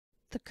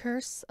The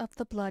Curse of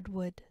the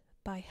Bloodwood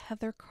by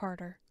Heather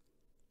Carter.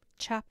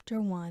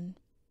 Chapter 1.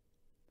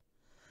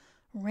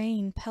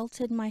 Rain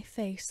pelted my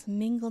face,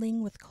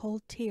 mingling with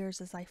cold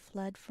tears as I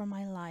fled for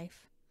my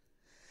life.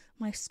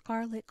 My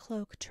scarlet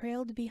cloak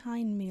trailed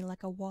behind me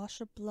like a wash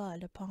of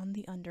blood upon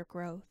the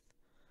undergrowth.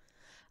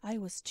 I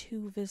was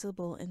too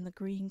visible in the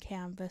green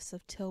canvas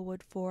of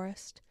Tilwood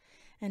Forest,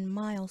 and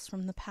miles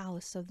from the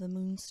palace of the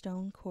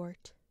Moonstone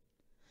Court.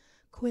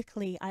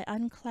 Quickly I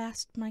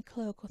unclasped my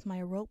cloak with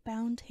my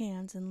rope-bound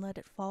hands and let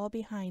it fall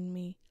behind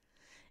me.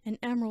 An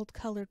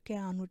emerald-colored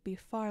gown would be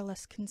far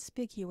less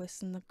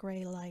conspicuous in the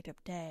gray light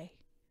of day.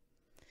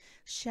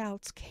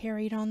 Shouts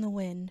carried on the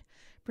wind,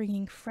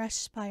 bringing fresh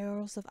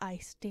spirals of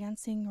ice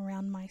dancing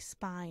around my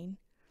spine.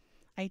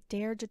 I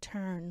dared to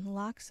turn,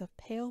 locks of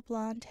pale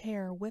blonde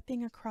hair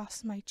whipping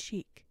across my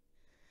cheek.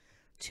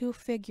 Two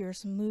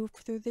figures moved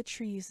through the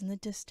trees in the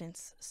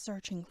distance,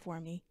 searching for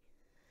me.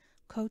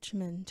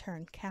 Coachmen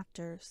turned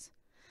captors.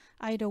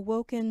 I'd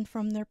awoken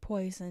from their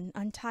poison,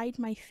 untied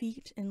my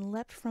feet, and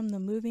leapt from the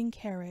moving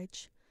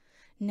carriage.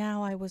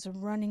 Now I was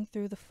running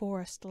through the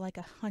forest like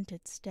a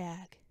hunted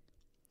stag.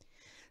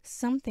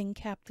 Something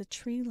capped the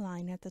tree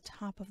line at the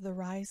top of the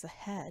rise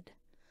ahead.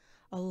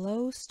 A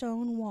low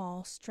stone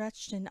wall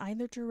stretched in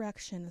either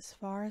direction as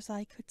far as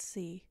I could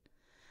see.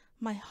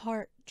 My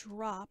heart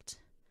dropped.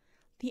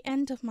 The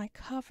end of my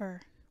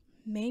cover,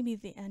 maybe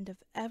the end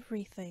of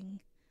everything.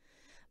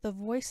 The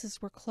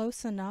voices were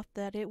close enough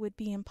that it would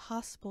be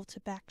impossible to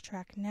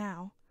backtrack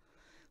now.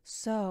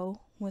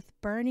 So, with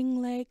burning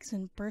legs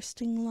and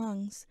bursting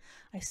lungs,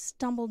 I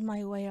stumbled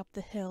my way up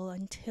the hill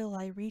until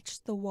I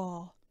reached the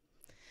wall.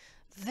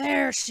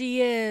 "There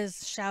she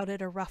is!"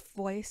 shouted a rough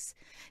voice.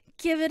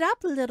 "Give it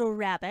up, little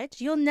rabbit.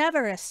 You'll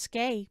never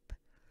escape."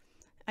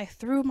 I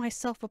threw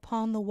myself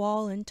upon the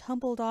wall and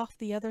tumbled off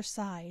the other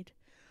side.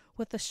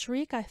 With a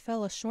shriek, I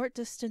fell a short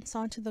distance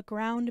onto the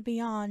ground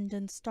beyond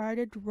and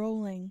started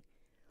rolling.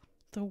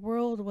 The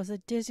world was a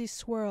dizzy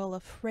swirl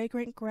of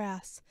fragrant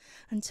grass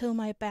until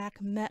my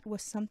back met with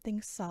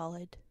something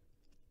solid.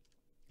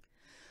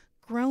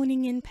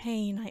 Groaning in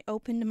pain, I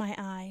opened my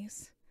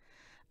eyes.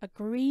 A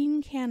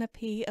green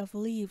canopy of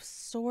leaves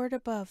soared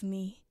above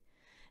me.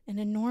 An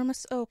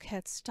enormous oak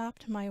had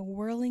stopped my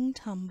whirling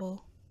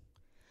tumble.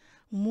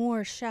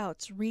 More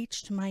shouts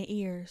reached my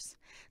ears.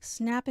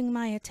 Snapping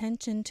my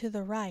attention to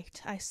the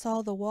right, I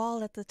saw the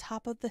wall at the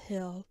top of the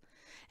hill.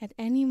 At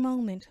any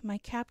moment my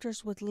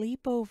captors would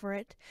leap over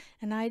it,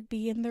 and I'd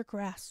be in their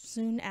grasp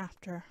soon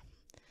after.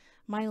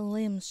 My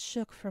limbs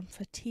shook from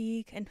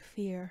fatigue and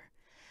fear.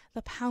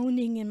 The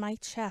pounding in my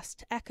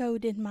chest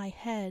echoed in my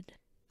head.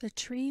 The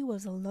tree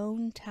was a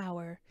lone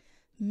tower,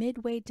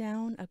 midway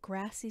down a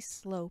grassy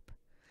slope.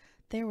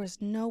 There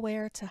was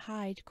nowhere to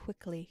hide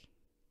quickly.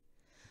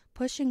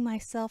 Pushing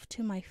myself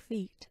to my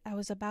feet, I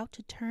was about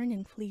to turn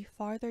and flee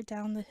farther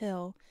down the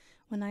hill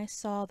when I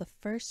saw the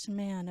first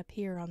man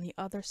appear on the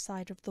other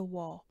side of the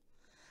wall,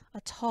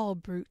 a tall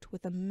brute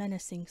with a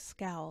menacing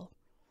scowl.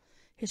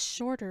 His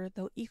shorter,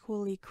 though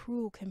equally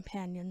cruel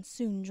companion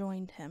soon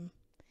joined him.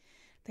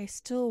 They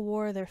still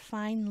wore their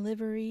fine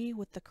livery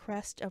with the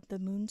crest of the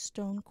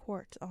Moonstone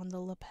Court on the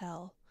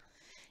lapel.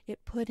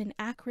 It put an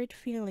acrid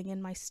feeling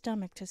in my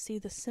stomach to see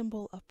the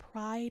symbol of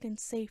pride and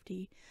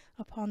safety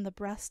upon the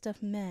breast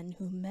of men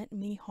who meant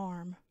me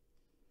harm.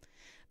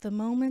 The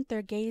moment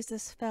their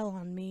gazes fell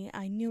on me,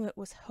 I knew it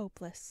was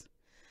hopeless,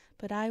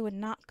 but I would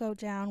not go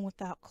down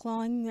without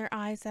clawing their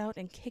eyes out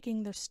and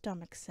kicking their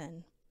stomachs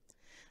in.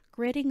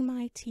 Gritting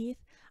my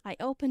teeth, I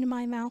opened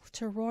my mouth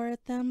to roar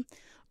at them,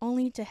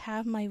 only to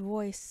have my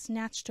voice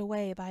snatched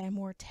away by a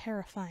more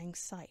terrifying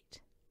sight.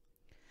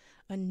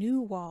 A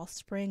new wall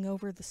sprang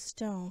over the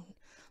stone,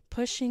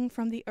 pushing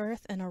from the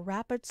earth in a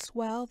rapid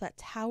swell that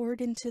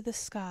towered into the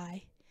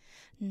sky.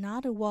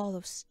 Not a wall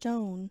of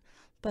stone,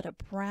 but a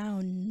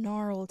brown,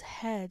 gnarled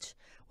hedge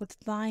with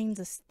vines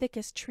as thick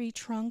as tree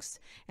trunks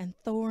and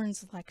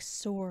thorns like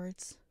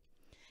swords.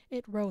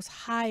 It rose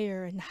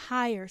higher and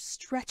higher,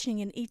 stretching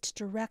in each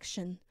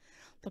direction.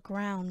 The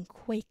ground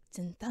quaked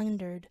and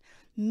thundered,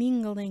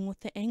 mingling with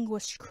the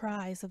anguished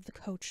cries of the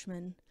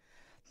coachmen.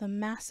 The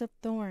massive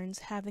thorns,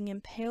 having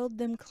impaled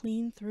them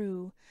clean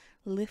through,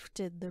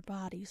 lifted their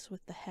bodies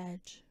with the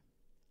hedge.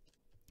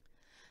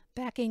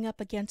 Backing up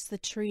against the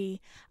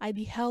tree, I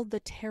beheld the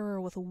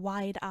terror with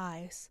wide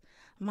eyes.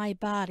 My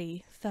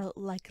body felt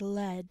like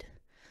lead.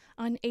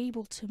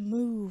 Unable to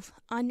move,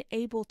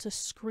 unable to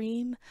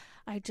scream,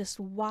 I just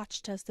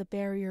watched as the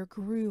barrier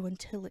grew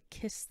until it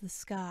kissed the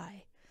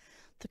sky.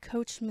 The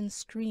coachman's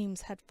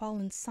screams had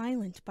fallen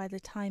silent by the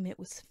time it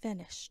was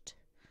finished.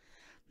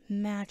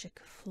 Magic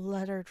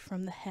fluttered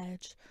from the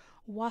hedge,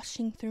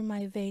 washing through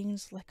my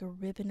veins like a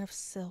ribbon of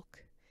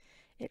silk.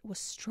 It was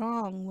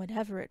strong,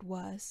 whatever it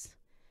was.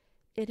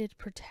 It had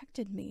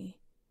protected me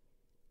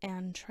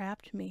and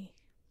trapped me.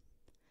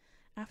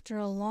 After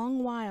a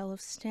long while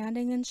of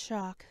standing in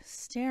shock,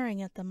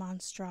 staring at the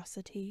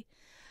monstrosity,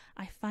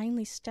 I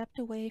finally stepped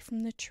away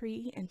from the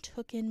tree and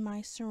took in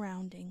my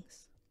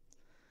surroundings.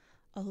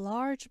 A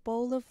large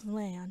bowl of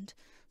land,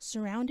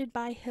 surrounded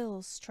by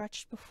hills,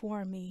 stretched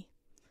before me.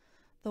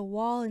 The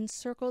wall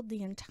encircled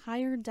the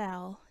entire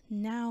dell,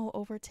 now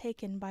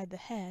overtaken by the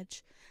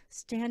hedge,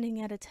 standing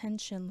at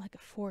attention like a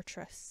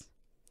fortress.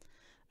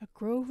 A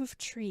grove of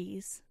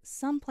trees,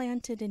 some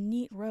planted in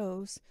neat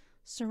rows,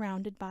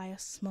 surrounded by a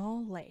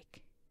small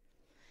lake.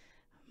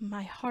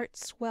 My heart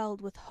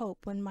swelled with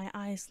hope when my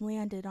eyes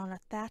landed on a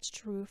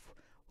thatched roof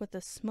with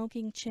a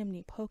smoking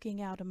chimney poking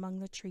out among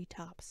the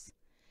treetops.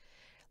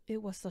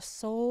 It was the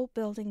sole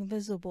building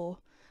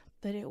visible,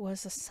 but it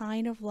was a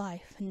sign of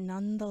life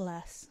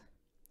nonetheless.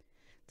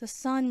 The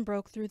sun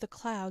broke through the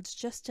clouds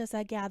just as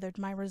I gathered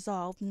my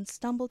resolve and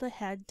stumbled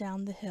ahead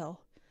down the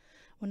hill.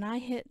 When I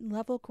hit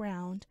level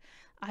ground,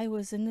 I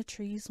was in the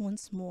trees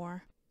once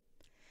more.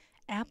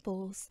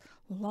 Apples,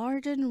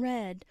 large and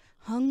red,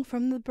 hung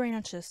from the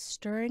branches,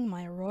 stirring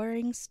my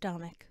roaring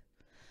stomach.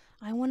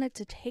 I wanted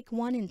to take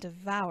one and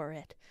devour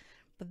it,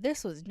 but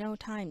this was no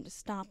time to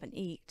stop and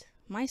eat.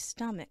 My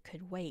stomach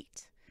could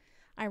wait.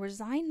 I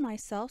resigned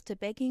myself to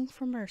begging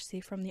for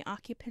mercy from the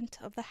occupant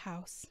of the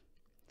house.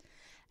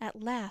 At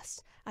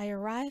last I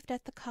arrived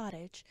at the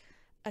cottage,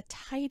 a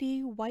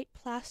tidy white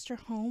plaster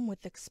home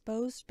with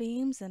exposed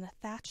beams and a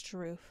thatched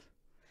roof.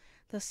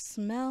 The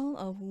smell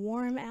of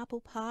warm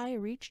apple pie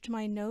reached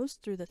my nose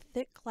through the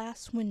thick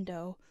glass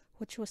window,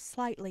 which was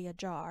slightly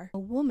ajar. A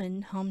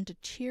woman hummed a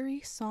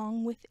cheery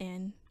song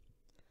within.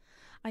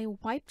 I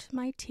wiped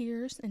my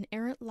tears and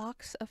errant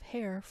locks of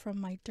hair from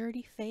my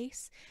dirty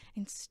face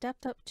and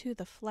stepped up to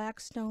the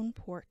flagstone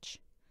porch.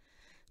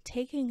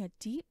 Taking a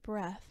deep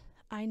breath,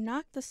 I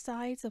knocked the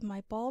sides of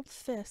my balled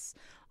fists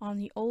on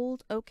the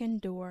old oaken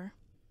door.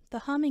 The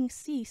humming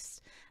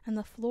ceased, and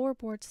the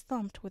floorboards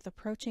thumped with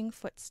approaching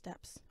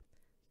footsteps.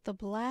 The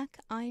black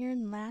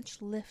iron latch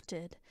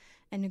lifted,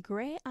 and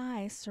gray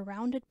eyes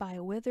surrounded by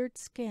withered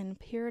skin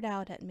peered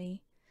out at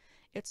me.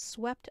 It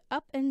swept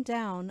up and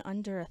down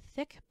under a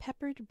thick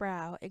peppered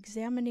brow,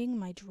 examining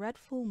my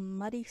dreadful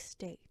muddy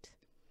state.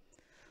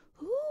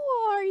 "Who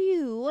are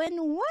you,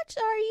 and what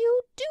are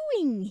you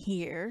doing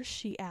here?"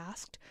 she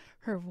asked,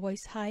 her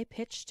voice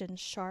high-pitched and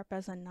sharp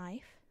as a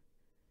knife.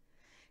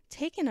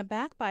 Taken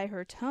aback by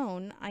her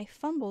tone, I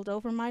fumbled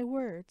over my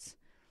words.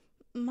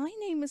 "My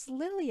name is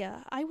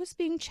Lilia. I was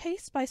being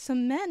chased by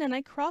some men, and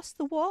I crossed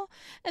the wall,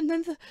 and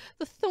then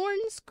the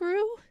thorns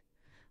grew."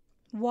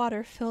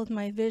 Water filled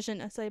my vision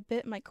as I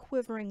bit my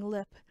quivering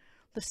lip,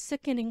 the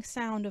sickening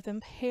sound of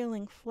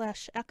impaling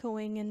flesh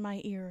echoing in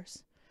my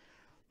ears.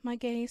 My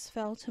gaze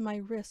fell to my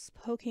wrists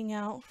poking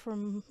out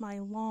from my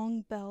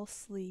long bell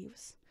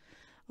sleeves.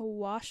 A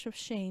wash of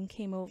shame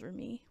came over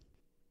me.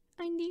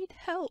 "I need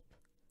help.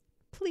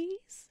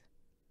 Please."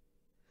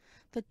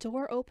 The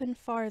door opened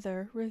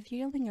farther,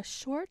 revealing a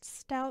short,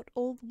 stout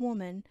old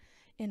woman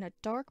in a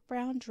dark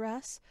brown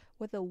dress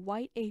with a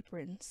white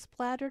apron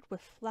splattered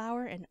with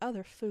flour and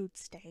other food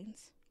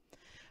stains.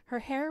 Her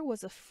hair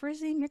was a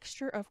frizzy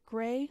mixture of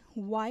gray,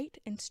 white,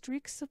 and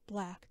streaks of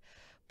black,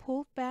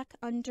 pulled back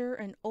under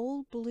an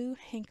old blue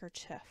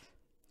handkerchief.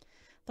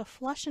 The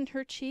flush in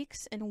her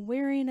cheeks and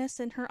weariness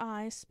in her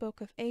eyes spoke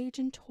of age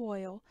and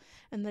toil,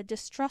 and the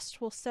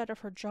distrustful set of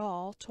her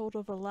jaw told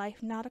of a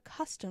life not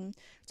accustomed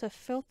to a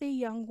filthy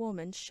young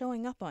woman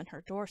showing up on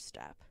her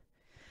doorstep.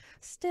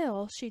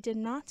 Still, she did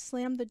not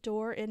slam the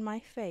door in my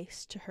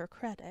face, to her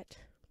credit.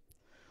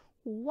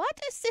 "What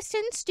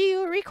assistance do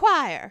you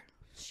require?"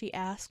 she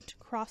asked,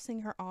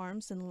 crossing her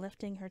arms and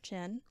lifting her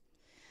chin.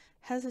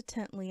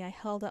 Hesitantly, I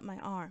held up my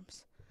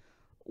arms.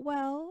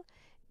 "Well,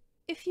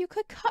 if you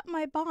could cut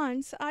my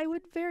bonds, I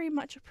would very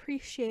much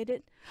appreciate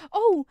it.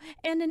 Oh,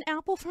 and an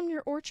apple from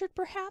your orchard,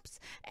 perhaps?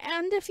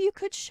 And if you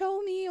could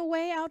show me a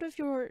way out of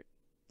your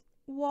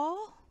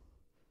wall?"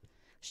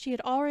 She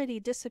had already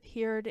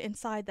disappeared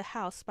inside the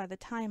house by the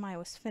time I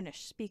was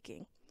finished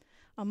speaking.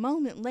 A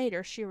moment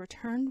later, she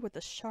returned with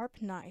a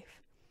sharp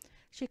knife.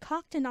 She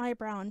cocked an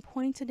eyebrow and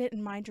pointed it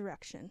in my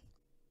direction.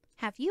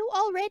 "Have you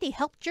already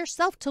helped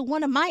yourself to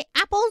one of my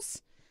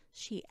apples?"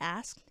 she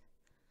asked.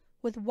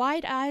 With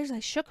wide eyes, I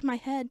shook my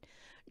head.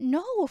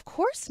 "No, of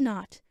course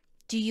not."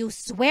 "Do you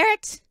swear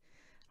it?"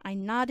 I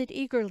nodded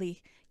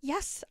eagerly.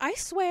 "Yes, I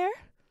swear."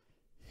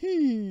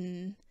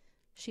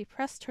 She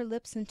pressed her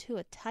lips into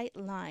a tight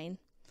line.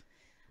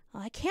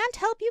 "I can't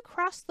help you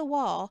cross the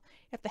wall.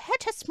 If the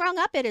hedge has sprung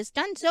up, it has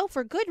done so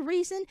for good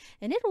reason,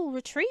 and it will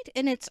retreat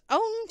in its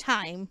own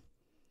time."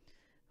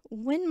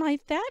 "When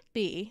might that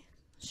be?"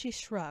 She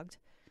shrugged.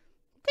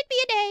 "Could be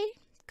a day,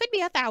 could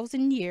be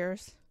 1,000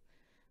 years."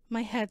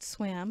 My head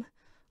swam.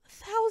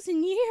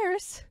 1,000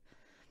 years?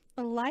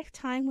 A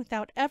lifetime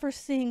without ever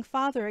seeing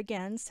father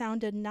again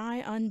sounded nigh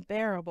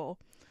unbearable.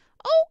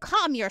 "Oh,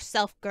 calm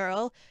yourself,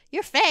 girl.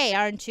 You're Fae,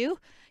 aren't you?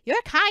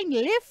 Your kind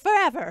live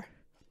forever."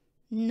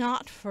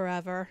 Not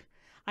forever.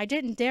 I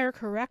didn't dare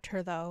correct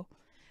her, though.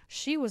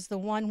 She was the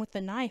one with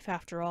the knife,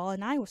 after all,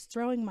 and I was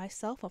throwing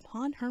myself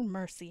upon her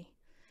mercy.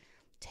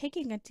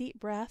 Taking a deep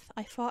breath,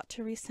 I fought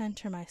to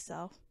recenter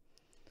myself.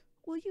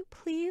 "Will you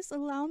please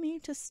allow me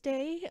to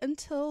stay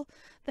until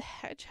the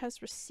hedge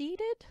has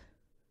receded?"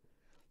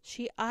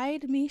 She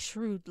eyed me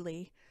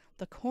shrewdly,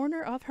 the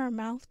corner of her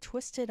mouth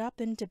twisted up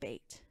in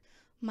debate.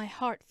 My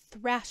heart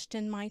thrashed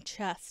in my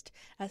chest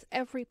as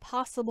every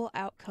possible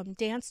outcome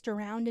danced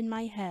around in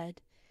my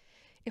head.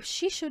 If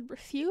she should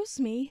refuse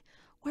me,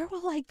 where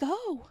will I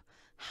go?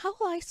 How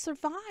will I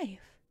survive?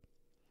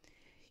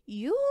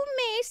 "You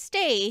may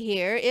stay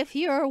here if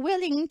you are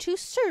willing to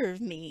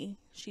serve me,"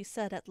 she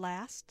said at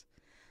last.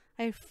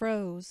 I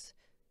froze.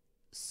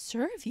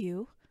 Serve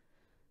you?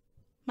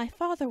 My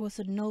father was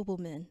a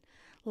nobleman.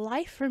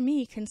 Life for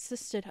me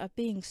consisted of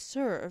being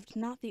served,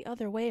 not the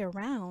other way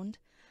around.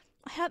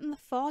 I hadn't the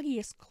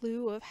foggiest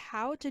clue of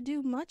how to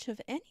do much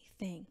of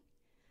anything.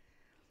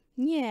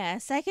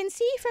 "Yes, I can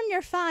see from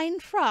your fine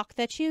frock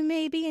that you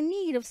may be in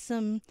need of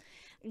some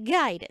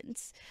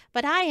guidance,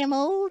 but I am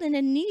old and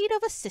in need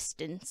of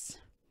assistance."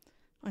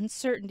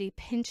 Uncertainty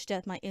pinched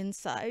at my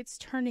insides,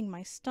 turning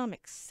my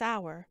stomach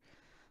sour.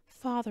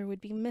 Father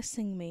would be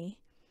missing me.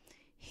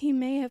 He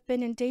may have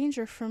been in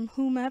danger from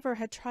whomever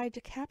had tried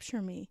to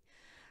capture me.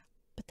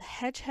 But the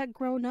hedge had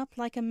grown up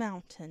like a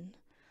mountain.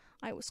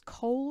 I was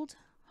cold,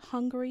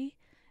 hungry,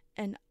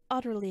 and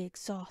utterly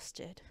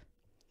exhausted.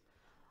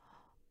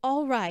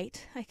 "All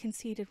right," I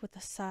conceded with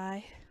a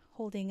sigh,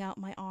 holding out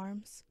my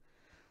arms.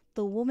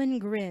 The woman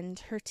grinned,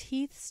 her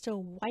teeth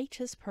still white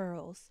as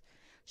pearls.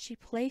 She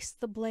placed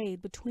the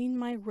blade between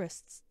my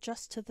wrists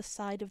just to the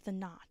side of the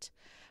knot,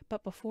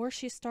 but before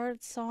she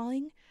started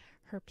sawing,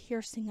 her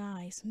piercing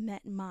eyes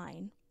met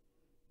mine.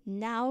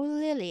 "Now,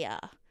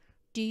 Lilia,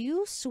 do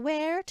you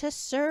swear to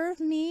serve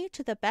me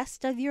to the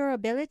best of your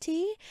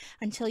ability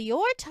until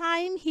your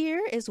time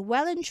here is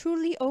well and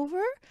truly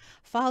over,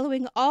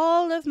 following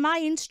all of my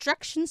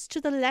instructions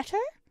to the letter?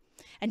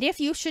 And if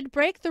you should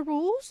break the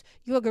rules,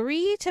 you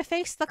agree to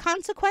face the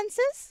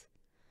consequences?"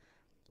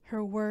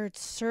 Her words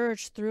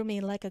surged through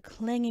me like a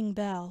clanging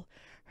bell,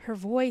 her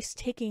voice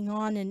taking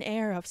on an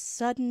air of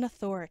sudden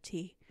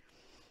authority.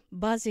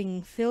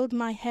 Buzzing filled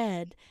my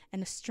head,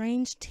 and a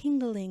strange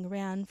tingling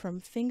ran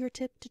from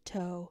fingertip to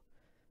toe.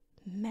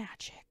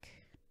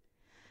 Magic.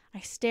 I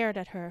stared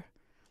at her.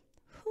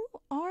 "Who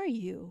are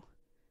you?"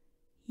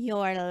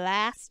 "Your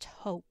last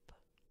hope."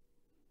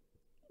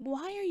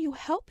 "Why are you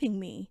helping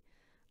me?"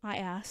 I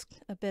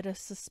asked, a bit of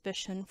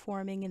suspicion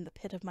forming in the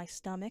pit of my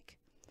stomach.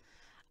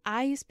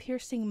 Eyes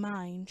piercing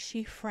mine,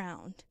 she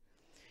frowned.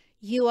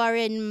 "You are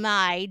in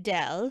my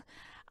dell.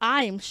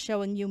 I'm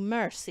showing you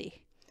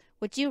mercy.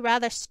 Would you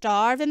rather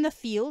starve in the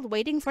field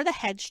waiting for the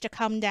hedge to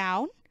come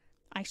down?"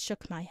 I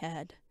shook my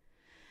head.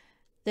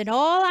 "Then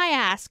all I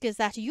ask is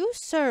that you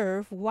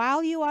serve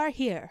while you are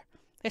here.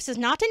 This is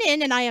not an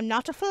inn, and I am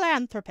not a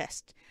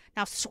philanthropist.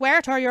 Now swear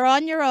it or you're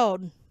on your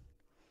own."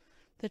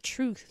 The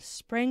truth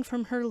sprang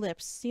from her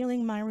lips,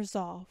 sealing my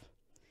resolve.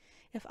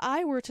 If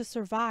I were to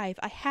survive,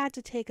 I had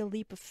to take a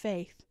leap of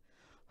faith,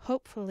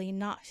 hopefully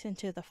not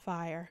into the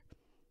fire.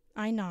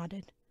 I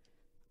nodded.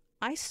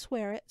 "I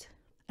swear it."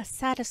 A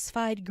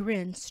satisfied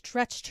grin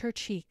stretched her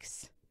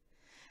cheeks,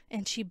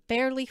 and she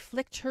barely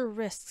flicked her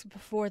wrists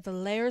before the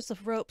layers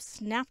of rope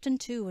snapped in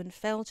two and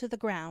fell to the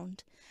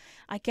ground.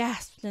 I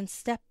gasped and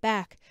stepped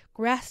back,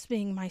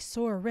 grasping my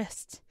sore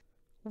wrists.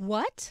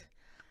 "What?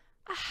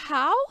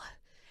 How?"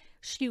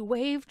 She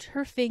waved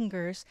her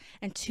fingers,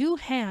 and two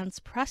hands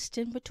pressed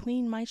in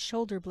between my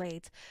shoulder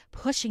blades,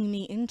 pushing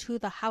me into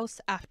the house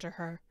after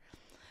her.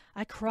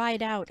 I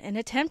cried out and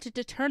attempted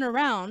to turn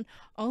around,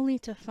 only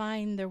to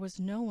find there was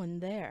no one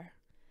there.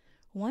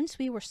 Once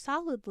we were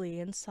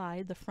solidly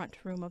inside the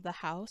front room of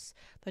the house,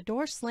 the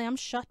door slammed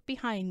shut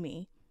behind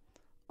me.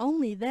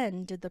 Only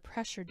then did the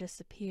pressure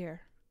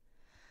disappear.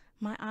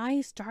 My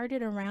eyes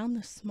darted around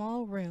the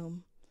small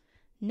room.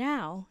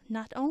 Now,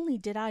 not only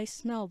did I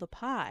smell the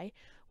pie,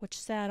 which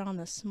sat on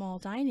the small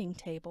dining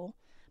table,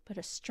 but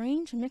a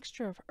strange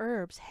mixture of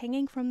herbs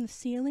hanging from the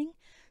ceiling,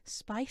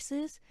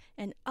 spices,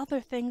 and other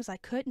things I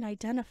couldn't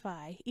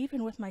identify,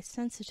 even with my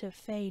sensitive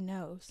Fae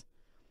nose.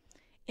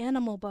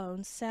 Animal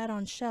bones sat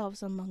on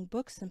shelves among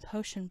books and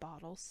potion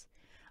bottles.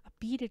 A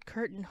beaded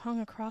curtain hung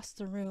across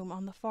the room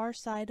on the far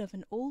side of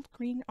an old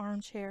green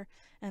armchair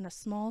and a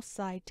small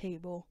side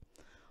table.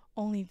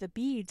 Only the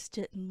beads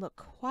didn't look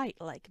quite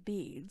like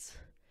beads.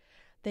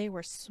 They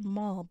were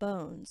small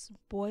bones,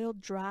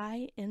 boiled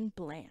dry and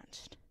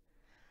blanched.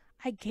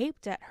 I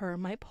gaped at her,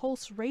 my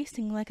pulse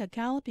racing like a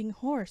galloping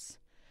horse.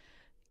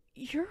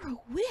 "You're a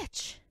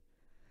witch!"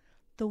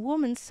 The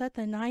woman set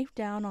the knife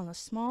down on a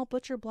small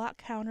butcher block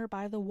counter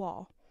by the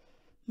wall.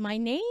 "My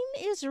name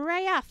is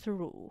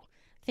Rhayathru.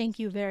 Thank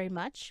you very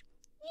much.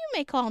 You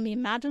may call me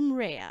Madame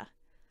Rhea."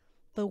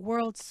 The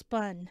world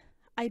spun.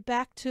 I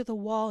backed to the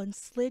wall and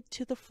slid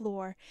to the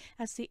floor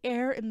as the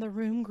air in the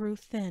room grew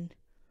thin.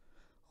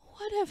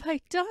 What have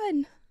I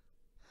done?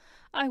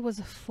 I was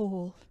a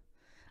fool.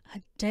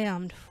 A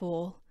damned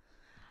fool.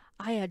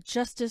 I had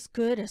just as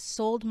good as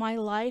sold my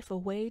life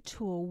away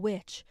to a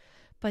witch,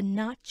 but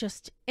not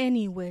just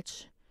any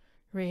witch.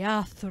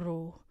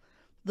 Rhayathru,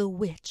 the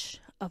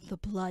witch of the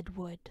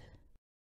Bloodwood.